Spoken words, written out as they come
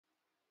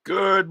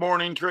Good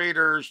morning,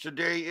 traders.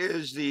 Today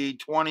is the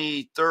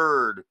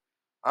 23rd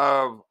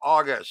of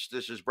August.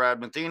 This is Brad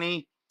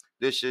Matheny.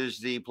 This is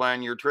the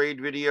Plan Your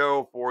Trade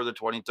video for the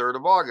 23rd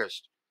of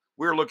August.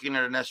 We're looking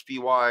at an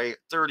SPY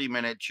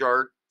 30-minute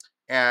chart,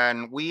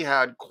 and we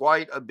had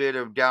quite a bit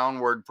of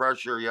downward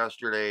pressure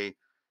yesterday.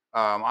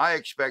 I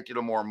expected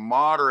a more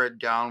moderate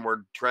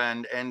downward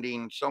trend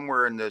ending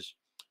somewhere in this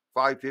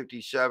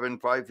 557,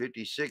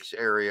 556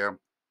 area.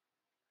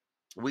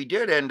 We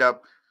did end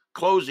up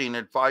closing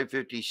at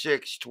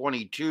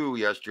 556.22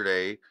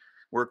 yesterday.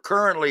 We're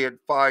currently at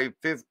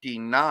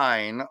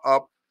 559,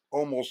 up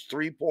almost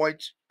 3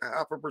 points,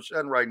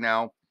 0.5% right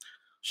now.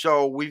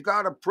 So we've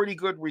got a pretty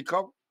good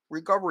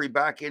recovery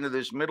back into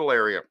this middle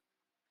area.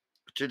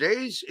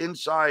 Today's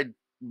inside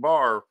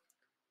bar,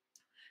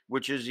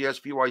 which is the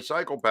SPY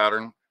cycle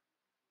pattern,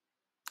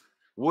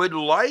 would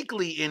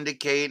likely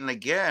indicate, and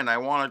again, I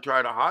want to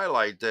try to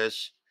highlight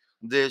this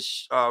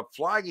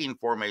flagging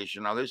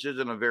formation. Now, this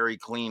isn't a very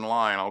clean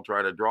line. I'll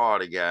try to draw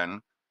it again.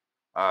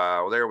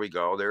 There we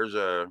go. There's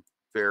a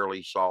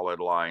fairly solid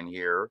line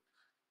here.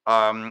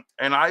 And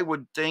I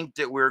would think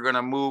that we're going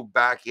to move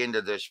back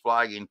into this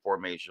flagging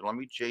formation. Let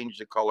me change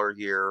the color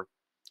here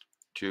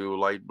to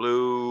light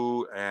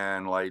blue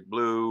and light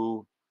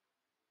blue.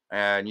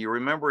 And you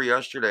remember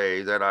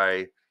yesterday that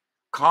I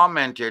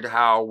commented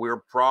how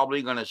we're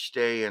probably going to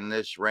stay in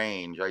this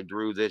range. I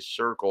drew this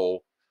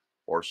circle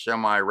or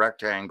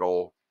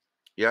semi-rectangle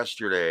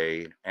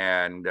yesterday,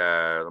 and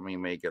let me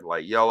make it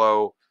light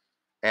yellow.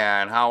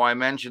 And how I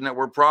mentioned that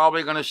we're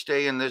probably going to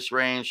stay in this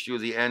range through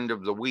the end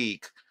of the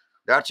week.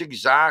 That's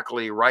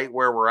exactly right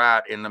where we're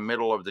at in the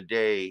middle of the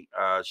day,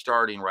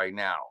 starting right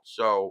now.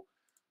 So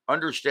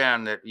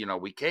understand that,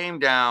 we came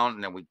down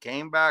and then we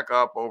came back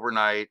up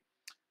overnight,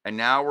 and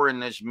now we're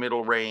in this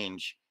middle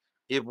range.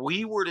 If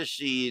we were to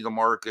see the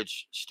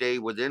markets stay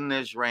within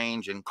this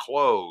range and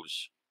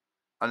close,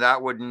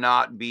 that would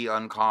not be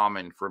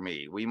uncommon for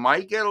me. We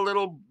might get a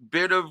little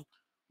bit of,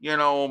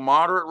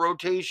 moderate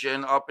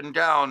rotation up and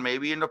down,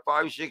 maybe into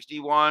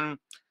 561,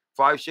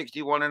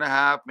 561 and a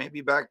half,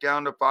 maybe back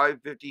down to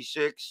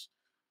 556,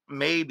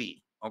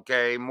 maybe.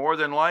 Okay. More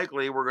than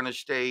likely, we're going to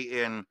stay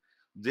in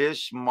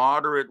this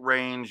moderate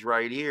range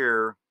right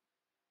here,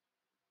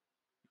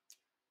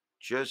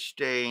 just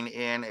staying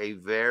in a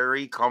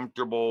very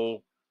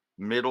comfortable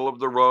middle of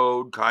the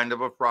road kind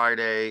of a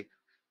Friday,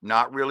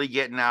 not really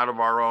getting out of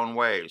our own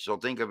way. So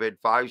think of it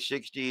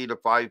 560 to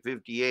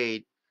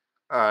 558.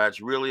 It's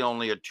really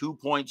only a 2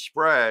 point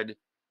spread,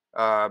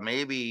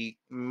 maybe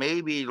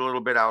a little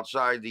bit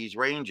outside these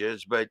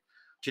ranges. But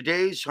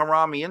today's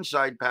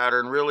Harami-Inside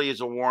pattern really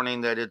is a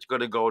warning that it's going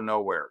to go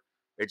nowhere.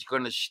 It's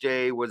going to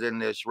stay within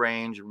this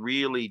range,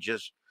 really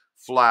just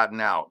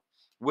flatten out,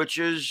 which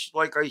is,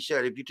 like I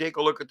said, if you take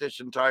a look at this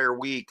entire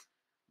week,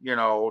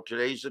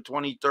 today's the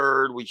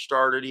 23rd. We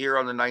started here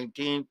on the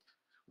 19th,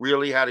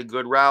 really had a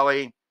good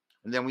rally.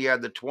 And then we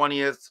had the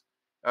 20th,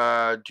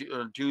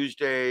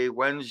 Tuesday,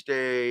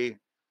 Wednesday,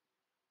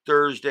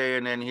 Thursday,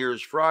 and then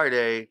here's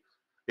Friday.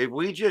 If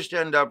we just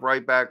end up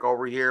right back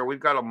over here, we've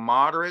got a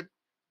moderate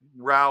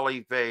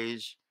rally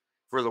phase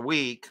for the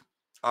week.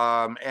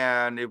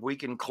 And if we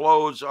can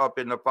close up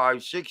in the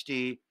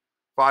 560,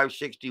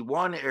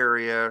 561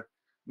 area,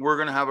 we're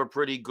going to have a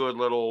pretty good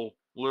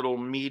little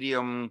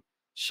medium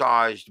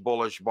sized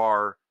bullish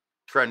bar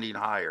trending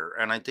higher.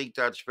 And I think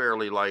that's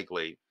fairly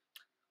likely.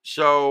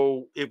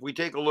 So if we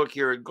take a look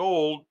here at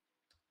gold,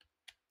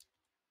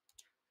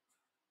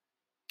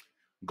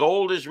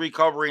 gold is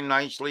recovering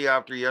nicely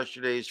after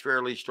yesterday's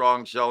fairly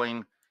strong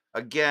selling.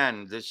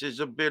 Again, this is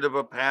a bit of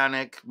a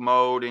panic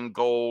mode in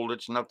gold.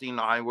 It's nothing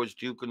I was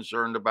too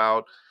concerned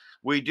about.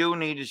 We do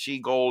need to see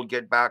gold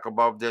get back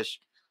above this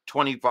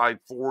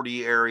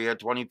 2540 area,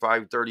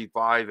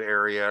 2535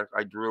 area.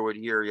 I drew it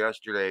here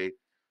yesterday.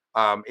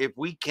 If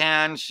we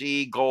can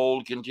see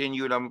gold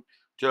continue to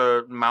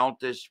mount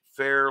this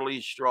fairly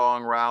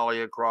strong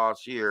rally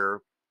across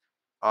here,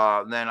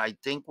 then I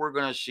think we're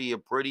going to see a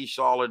pretty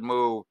solid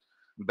move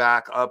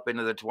back up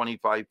into the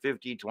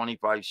 2550,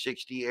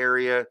 2560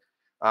 area,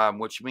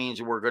 which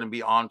means we're going to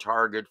be on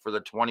target for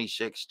the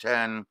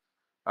 2610,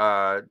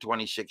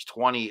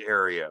 2620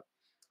 area.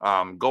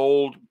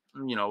 Gold,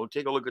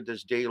 take a look at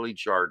this daily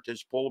chart.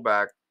 This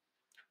pullback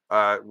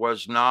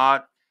was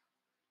not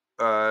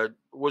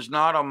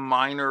a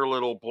minor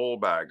little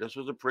pullback. This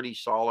was a pretty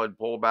solid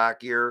pullback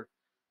here.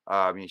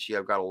 You see,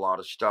 I've got a lot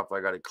of stuff.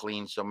 I got to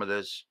clean some of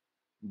this.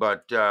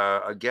 But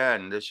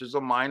again, this is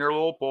a minor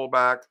little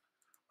pullback.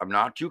 I'm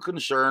not too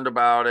concerned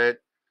about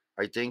it.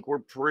 I think we're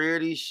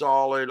pretty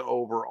solid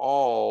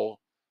overall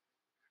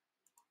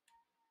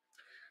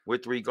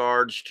with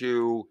regards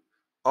to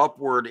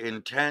upward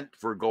intent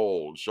for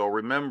gold. So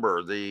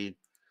remember, the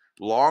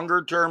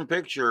longer term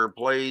picture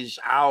plays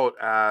out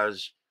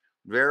as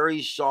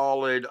very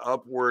solid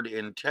upward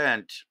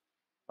intent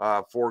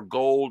for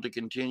gold to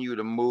continue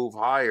to move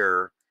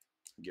higher.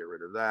 Get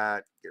rid of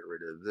that, get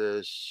rid of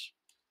this.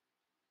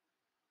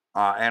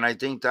 And I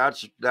think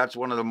that's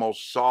one of the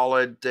most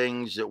solid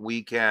things that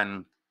we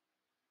can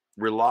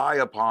rely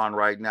upon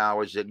right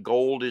now is that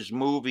gold is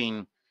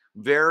moving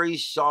very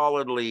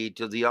solidly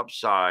to the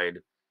upside.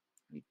 Let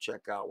me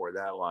check out where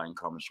that line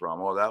comes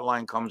from. Oh, that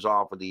line comes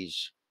off of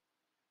these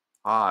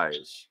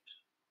highs.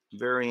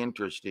 Very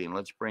interesting.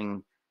 Let's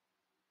bring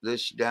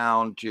this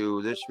down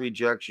to this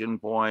rejection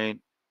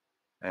point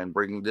and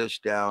bring this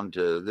down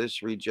to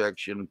this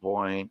rejection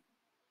point.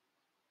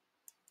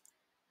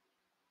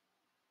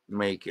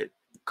 Make it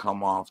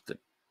come off the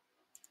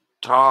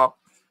top.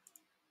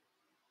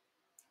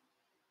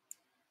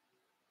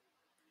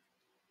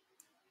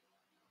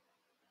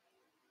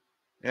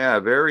 Yeah,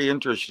 very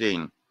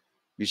interesting.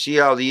 You see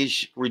how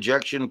these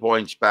rejection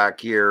points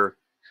back here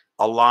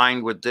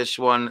aligned with this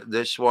one,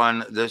 this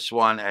one, this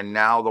one, and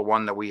now the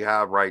one that we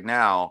have right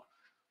now.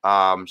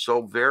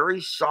 So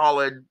very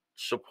solid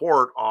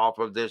support off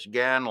of this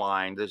GAN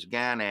line, this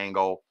GAN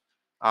angle,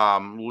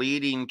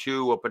 leading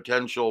to a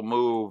potential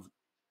move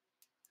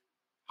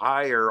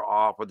higher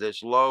off of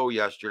this low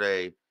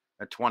yesterday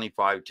at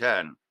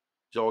 25.10.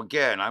 So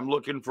again, I'm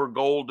looking for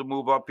gold to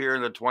move up here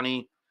in the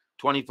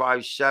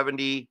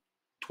 25.70,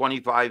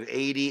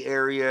 25.80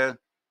 area.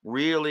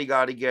 Really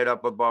got to get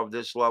up above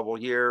this level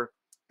here.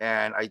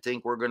 And I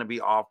think we're going to be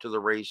off to the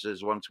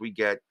races once we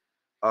get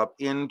up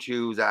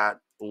into that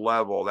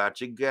level.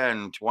 That's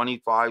again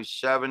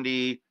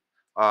 25.70.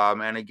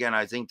 And again,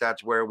 I think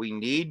that's where we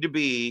need to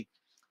be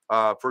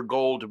for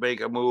gold to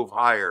make a move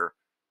higher.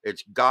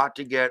 It's got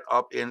to get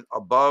up in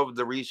above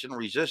the recent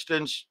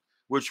resistance,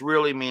 which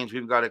really means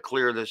we've got to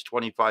clear this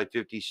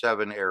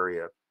 25.57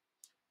 area.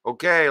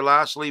 Okay,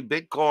 lastly,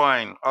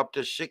 Bitcoin up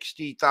to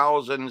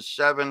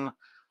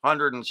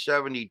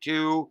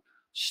 60,772.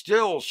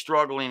 Still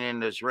struggling in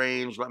this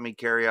range. Let me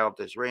carry out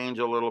this range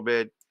a little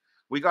bit.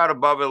 We got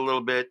above it a little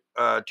bit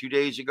 2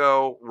 days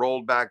ago,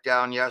 rolled back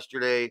down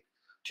yesterday.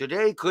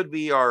 Today could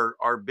be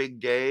our big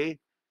day,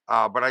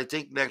 but I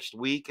think next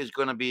week is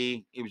going to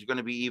be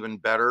even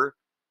better.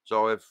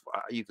 So if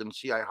you can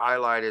see, I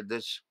highlighted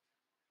this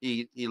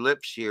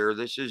ellipse here.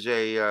 This is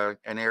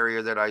an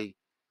area that I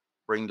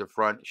bring to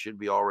front. It should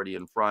be already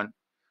in front.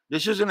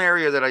 This is an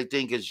area that I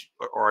think is,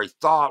 or I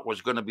thought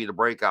was going to be the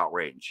breakout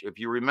range. If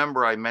you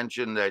remember, I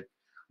mentioned that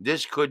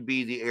this could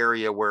be the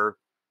area where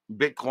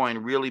Bitcoin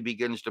really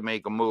begins to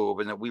make a move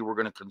and that we were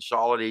going to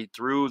consolidate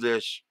through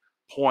this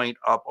point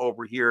up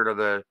over here to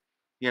the,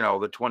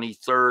 the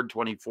 23rd,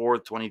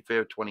 24th,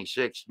 25th,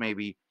 26th,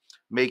 maybe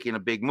making a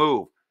big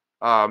move.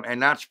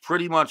 And that's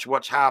pretty much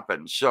what's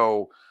happened.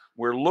 So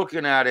we're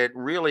looking at it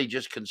really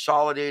just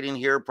consolidating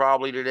here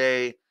probably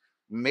today,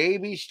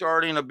 maybe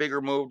starting a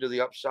bigger move to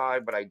the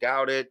upside, but I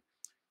doubt it.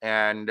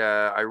 And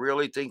I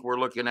really think we're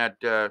looking at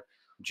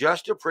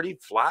just a pretty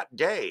flat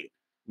day.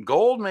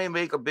 Gold may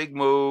make a big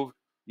move.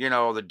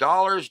 The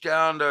dollar's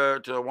down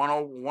to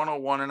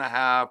 101 and a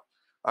half.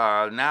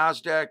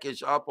 NASDAQ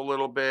is up a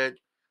little bit.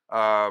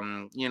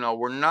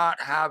 We're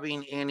not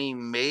having any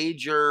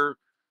major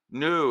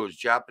news.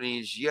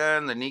 Japanese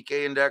yen, the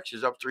Nikkei index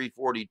is up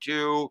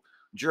 342.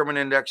 German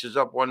index is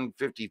up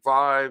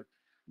 155.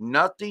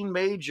 Nothing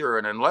major.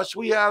 And unless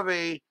we have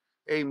a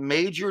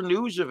major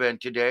news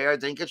event today, I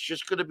think it's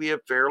just going to be a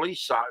fairly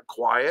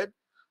quiet,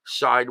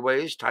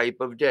 sideways type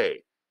of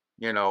day.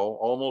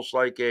 Almost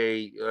like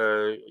a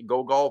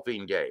go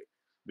golfing day,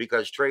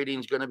 because trading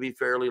is going to be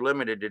fairly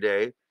limited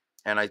today.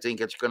 And I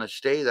think it's going to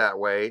stay that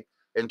way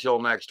until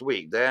next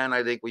week. Then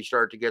I think we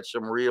start to get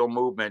some real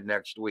movement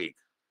next week.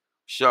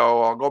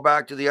 So I'll go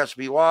back to the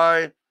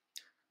SPY.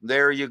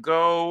 There you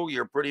go.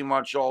 You're pretty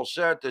much all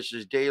set. This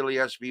is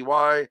daily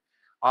SPY.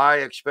 I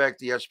expect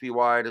the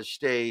SPY to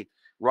stay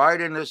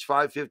right in this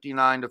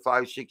 559 to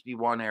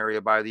 561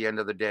 area by the end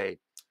of the day.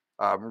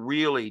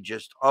 Really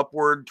just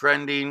upward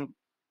trending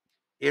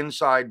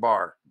inside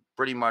bar.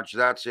 Pretty much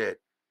that's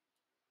it.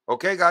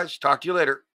 Okay, guys. Talk to you later.